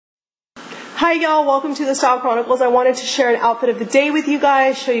Hi y'all, welcome to the Style Chronicles. I wanted to share an outfit of the day with you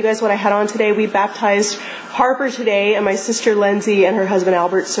guys, show you guys what I had on today. We baptized Harper today, and my sister Lindsay and her husband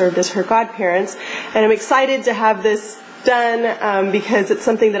Albert served as her godparents. And I'm excited to have this done because it's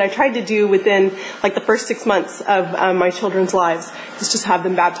something that I tried to do within like the first 6 months of my children's lives, is just have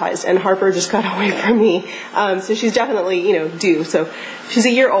them baptized. And Harper just got away from me, so she's definitely, due. So she's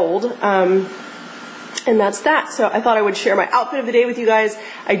a year old. And that's that. So I thought I would share my outfit of the day with you guys.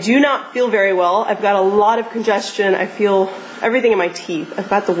 I do not feel very well. I've got a lot of congestion. I feel everything in my teeth. I've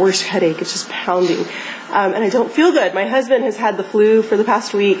got the worst headache. It's just pounding. And I don't feel good. My husband has had the flu for the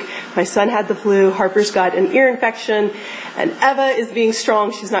past week. My son had the flu. Harper's got an ear infection. And Eva is being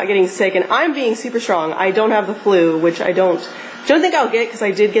strong. She's not getting sick. And I'm being super strong. I don't have the flu, which I don't think I'll get, because I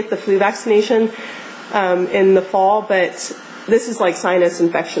did get the flu vaccination in the fall. But this is like sinus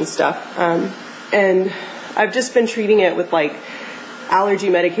infection stuff. And I've just been treating it with like allergy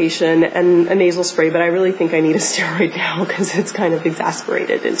medication and a nasal spray, but I really think I need a steroid now because it's kind of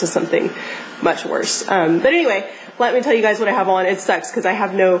exasperated into something much worse. But anyway, let me tell you guys what I have on. It sucks because I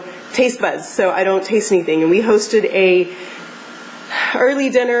have no taste buds, so I don't taste anything. And we hosted a early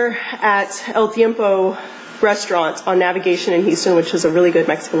dinner at El Tiempo restaurant on Navigation in Houston, which is a really good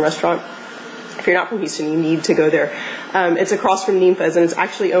Mexican restaurant. If you're not from Houston, you need to go there. It's across from Ninfa's, and it's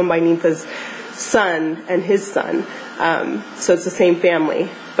actually owned by Ninfa's son and his son, so it's the same family,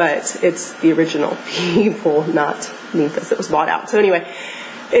 but it's the original people, not Ninfa's. It was bought out. So anyway,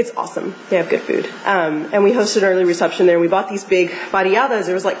 it's awesome. They have good food, and we hosted an early reception there. We bought these big variadas.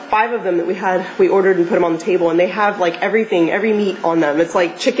 There was like 5 of them that we ordered and put them on the table, and they have like everything, every meat on them. It's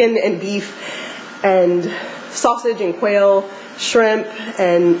like chicken and beef and sausage and quail, shrimp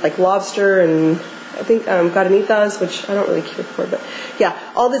and like lobster and I think carnitas, which I don't really care for, but yeah,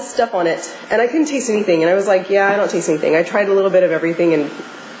 all this stuff on it. And I couldn't taste anything, and I was like, yeah, I don't taste anything. I tried a little bit of everything, and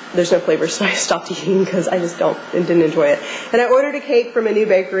there's no flavor, so I stopped eating because I just didn't enjoy it. And I ordered a cake from a new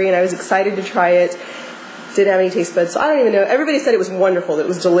bakery, and I was excited to try it. Didn't have any taste buds, so I don't even know. Everybody said it was wonderful, that it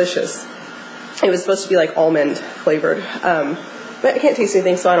was delicious. It was supposed to be like almond flavored, but I can't taste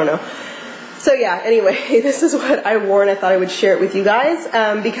anything, so I don't know. So yeah, anyway, this is what I wore, and I thought I would share it with you guys.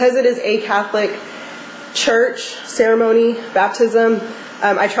 Because it is a Catholic church ceremony, baptism,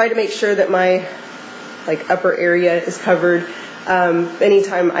 I try to make sure that my upper area is covered.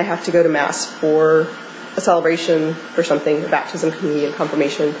 Anytime I have to go to mass for a celebration for something, baptism, communion,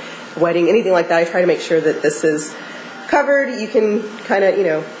 confirmation, wedding, anything like that, I try to make sure that this is covered. You can kind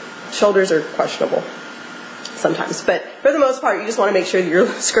of, shoulders are questionable sometimes, but for the most part, you just want to make sure that your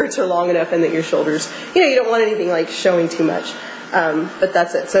skirts are long enough and that your shoulders, you don't want anything like showing too much. But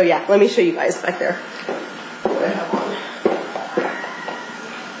that's it. So yeah, let me show you guys back there what I have on.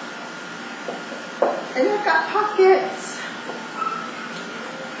 And I've got pockets.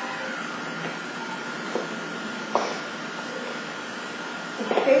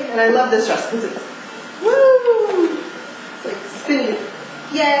 Okay, and I love this dress because it's, woo! It's like spinny.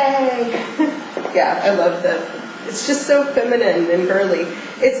 Yay! Yeah, I love it's just so feminine and girly.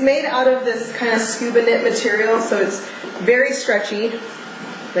 It's made out of this kind of scuba knit material, so it's very stretchy,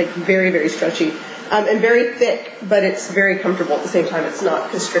 like very, very stretchy, and very thick, but it's very comfortable at the same time. It's not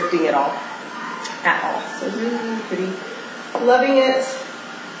constricting at all. So really pretty. Loving it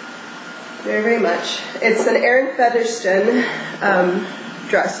very, very much. It's an Erin Fetherston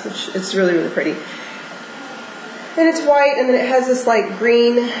dress, which is really, really pretty. And it's white, and then it has this like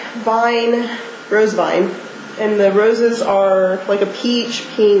green vine, rose vine, and the roses are like a peach,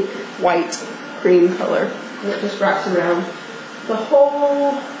 pink, white, cream color. And it just wraps around the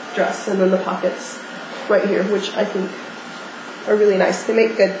whole dress, and then the pockets right here, which I think are really nice. They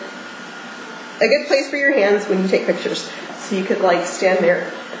make a good place for your hands when you take pictures. So you could like stand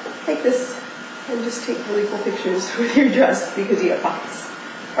there like this and just take really cool pictures with your dress because you have pockets.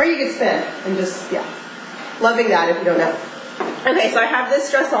 Or you could spin and just, yeah. Loving that if you don't know. Okay, so I have this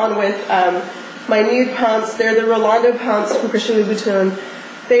dress on with my nude pumps. They're the Rolando pumps from Christian Louboutin.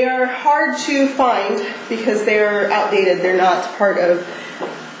 They are hard to find because they're outdated. They're not part of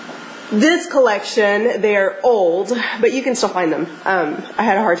this collection. They're old, but you can still find them. I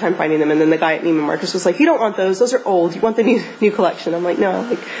had a hard time finding them, and then the guy at Neiman Marcus was like, you don't want those are old. You want the new collection. I'm like, no,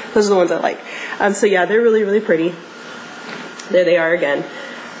 those are the ones I like. So yeah, they're really, really pretty. There they are again.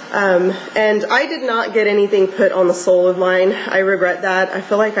 And I did not get anything put on the sole of mine. I regret that. I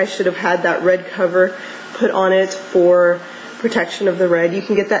feel like I should have had that red cover put on it for protection of the red. You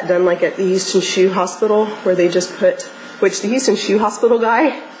can get that done like at the Houston Shoe Hospital, where they just put, which the Houston Shoe Hospital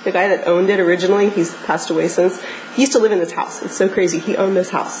guy, the guy that owned it originally, he's passed away since. He used to live in this house. It's so crazy. He owned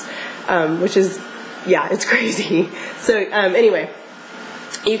this house, which is, yeah, it's crazy. So anyway,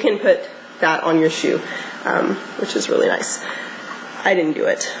 you can put that on your shoe, which is really nice. I didn't do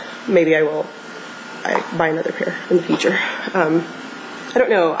it. Maybe I will. I buy another pair in the future. I don't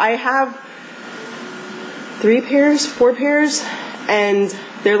know. I have 4 pairs, and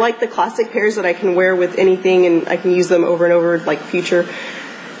they're like the classic pairs that I can wear with anything and I can use them over and over, like future.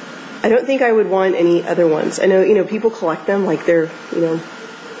 I don't think I would want any other ones. I know, you know, people collect them, like they're, you know,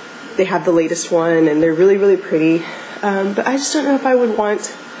 they have the latest one and they're really, really pretty. But I just don't know if I would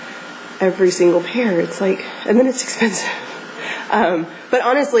want every single pair. It's like, and then it's expensive. But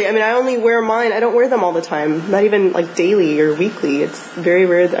honestly, I mean, I only wear mine. I don't wear them all the time, not even like daily or weekly. It's very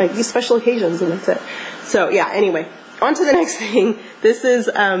rare. I use special occasions and that's it. So yeah, anyway, on to the next thing. This is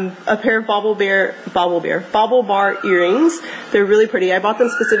a pair of Bauble Bar earrings. They're really pretty. I bought them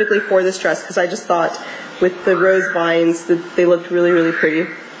specifically for this dress because I just thought with the rose vines that they looked really, really pretty.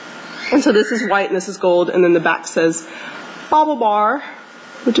 And so this is white and this is gold, and then the back says Bauble Bar,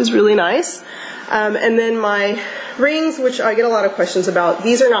 which is really nice. And then my rings, which I get a lot of questions about.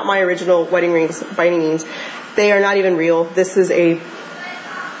 These are not my original wedding rings by any means. They are not even real. This is a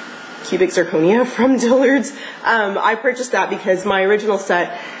cubic zirconia from Dillard's. I purchased that because my original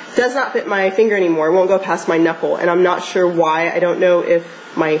set does not fit my finger anymore. It won't go past my knuckle, and I'm not sure why. I don't know if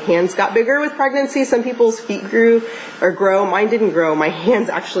my hands got bigger with pregnancy. Some people's feet grew or grow. Mine didn't grow. My hands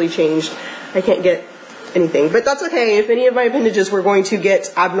actually changed. I can't get anything, but that's okay. If any of my appendages were going to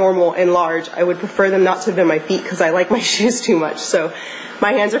get abnormal and large, I would prefer them not to fit my feet because I like my shoes too much. So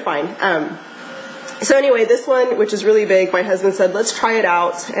my hands are fine. So anyway, this one, which is really big, my husband said, let's try it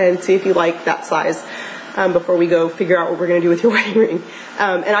out and see if you like that size before we go figure out what we're going to do with your wedding ring.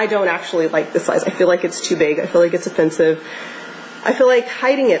 And I don't actually like this size. I feel like it's too big. I feel like it's offensive. I feel like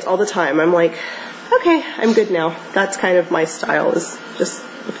hiding it all the time. I'm like, okay, I'm good now. That's kind of my style, is just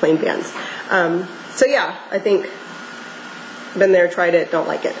the plain bands. So yeah, I think, been there, tried it, don't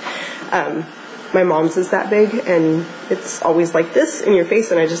like it. My mom's is that big, and it's always like this in your face,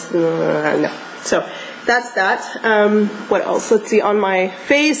 and I just, no. So that's that. What else? Let's see, on my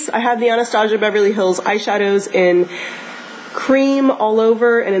face, I have the Anastasia Beverly Hills eyeshadows in cream all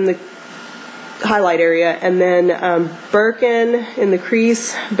over and in the highlight area, and then Birkin in the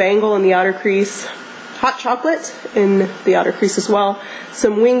crease, Bengal in the outer crease, hot chocolate in the outer crease as well,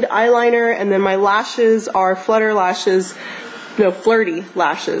 some winged eyeliner, and then my lashes are Flirty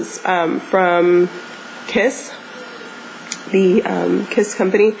lashes from Kiss, the Kiss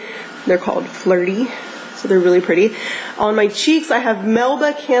company. They're called Flirty, so they're really pretty. On my cheeks, I have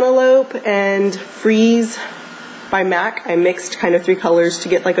Melba, Cantaloupe, and Freeze by MAC. I mixed kind of 3 colors to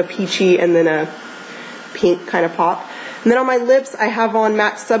get like a peachy and then a pink kind of pop. And then on my lips, I have on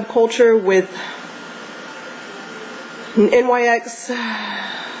MAC Subculture with an NYX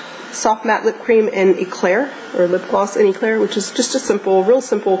soft matte lip cream in Eclair, or lip gloss in Eclair, which is just a simple, real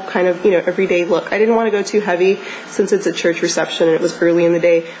simple kind of, you know, everyday look. I didn't want to go too heavy since it's a church reception and it was early in the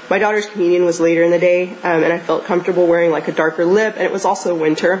day. My daughter's communion was later in the day, and I felt comfortable wearing like a darker lip, and it was also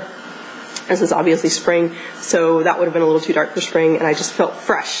winter. This is obviously spring, so that would have been a little too dark for spring, and I just felt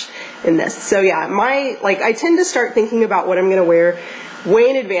fresh in this. So yeah, I tend to start thinking about what I'm going to wear way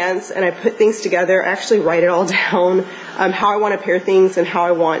in advance, and I put things together. I actually write it all down, how I want to pair things and how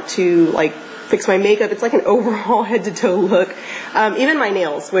I want to like fix my makeup. It's like an overall head to toe look. Even my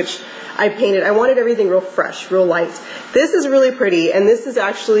nails, which I painted, I wanted everything real fresh, real light. This is really pretty, and this is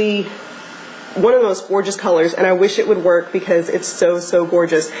actually one of the most gorgeous colors, and I wish it would work because it's so, so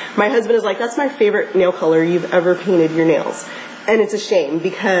gorgeous. My husband is like, that's my favorite nail color you've ever painted your nails. And it's a shame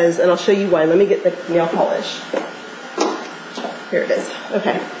because, and I'll show you why. Let me get the nail polish. Here it is.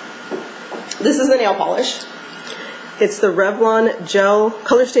 Okay. This is the nail polish. It's the Revlon Gel,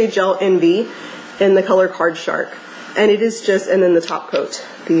 Color Stay Gel Envy in the color Cardshark. And it is just, and then the top coat,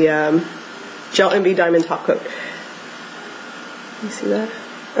 the Gel Envy Diamond top coat. You see that?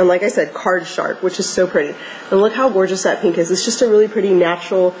 And like I said, Cardshark, which is so pretty. And look how gorgeous that pink is. It's just a really pretty,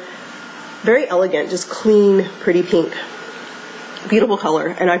 natural, very elegant, just clean, pretty pink. Beautiful color.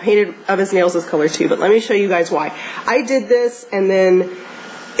 And I painted Eva's nails this color too, but let me show you guys why. I did this and then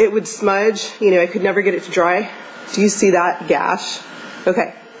it would smudge. You know, I could never get it to dry. Do you see that gash?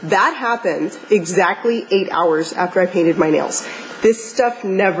 Okay. That happened exactly 8 hours after I painted my nails. This stuff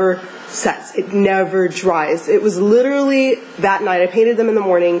never sets. It never dries. It was literally that night. I painted them in the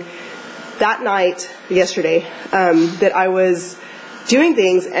morning. That night, yesterday, that I was doing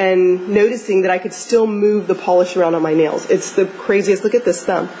things and noticing that I could still move the polish around on my nails. It's the craziest. Look at this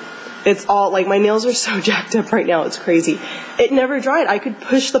thumb. It's all, like, my nails are so jacked up right now. It's crazy. It never dried. I could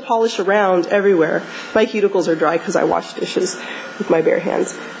push the polish around everywhere. My cuticles are dry because I wash dishes with my bare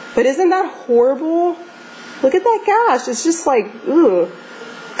hands. But isn't that horrible? Look at that gash. It's just like, ooh.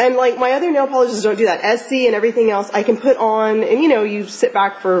 And like my other nail polishes don't do that. Essie and everything else I can put on, and you know, you sit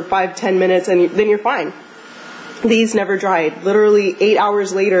back for 5-10 minutes and then you're fine. These never dried. Literally 8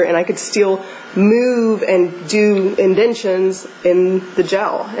 hours later, and I could still move and do indentions in the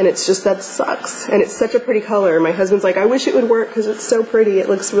gel. And it's just, that sucks. And it's such a pretty color. My husband's like, I wish it would work because it's so pretty. It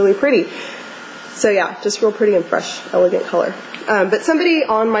looks really pretty. So yeah, just real pretty and fresh, elegant color. But somebody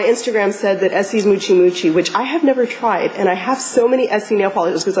on my Instagram said that Essie's Mochi Mochi, which I have never tried, and I have so many Essie nail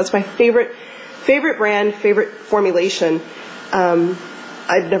polishes because that's my favorite brand, favorite formulation.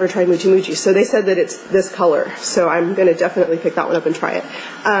 I've never tried Mochi Mochi, so they said that it's this color, so I'm going to definitely pick that one up and try it.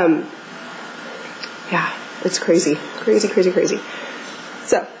 Yeah, it's crazy, crazy, crazy, crazy.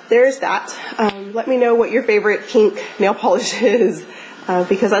 So there's that. Let me know what your favorite pink nail polish is,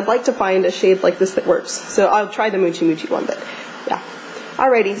 because I'd like to find a shade like this that works. So I'll try the Mochi Mochi one, but yeah.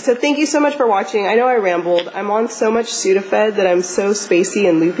 Alrighty, so thank you so much for watching. I know I rambled. I'm on so much Sudafed that I'm so spacey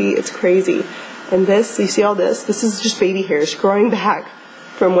and loopy, it's crazy. And this, you see all this? This is just baby hairs growing back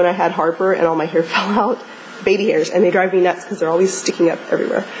from when I had Harper and all my hair fell out. Baby hairs, and they drive me nuts because they're always sticking up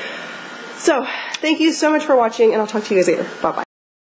everywhere. So, thank you so much for watching, and I'll talk to you guys later. Bye-bye.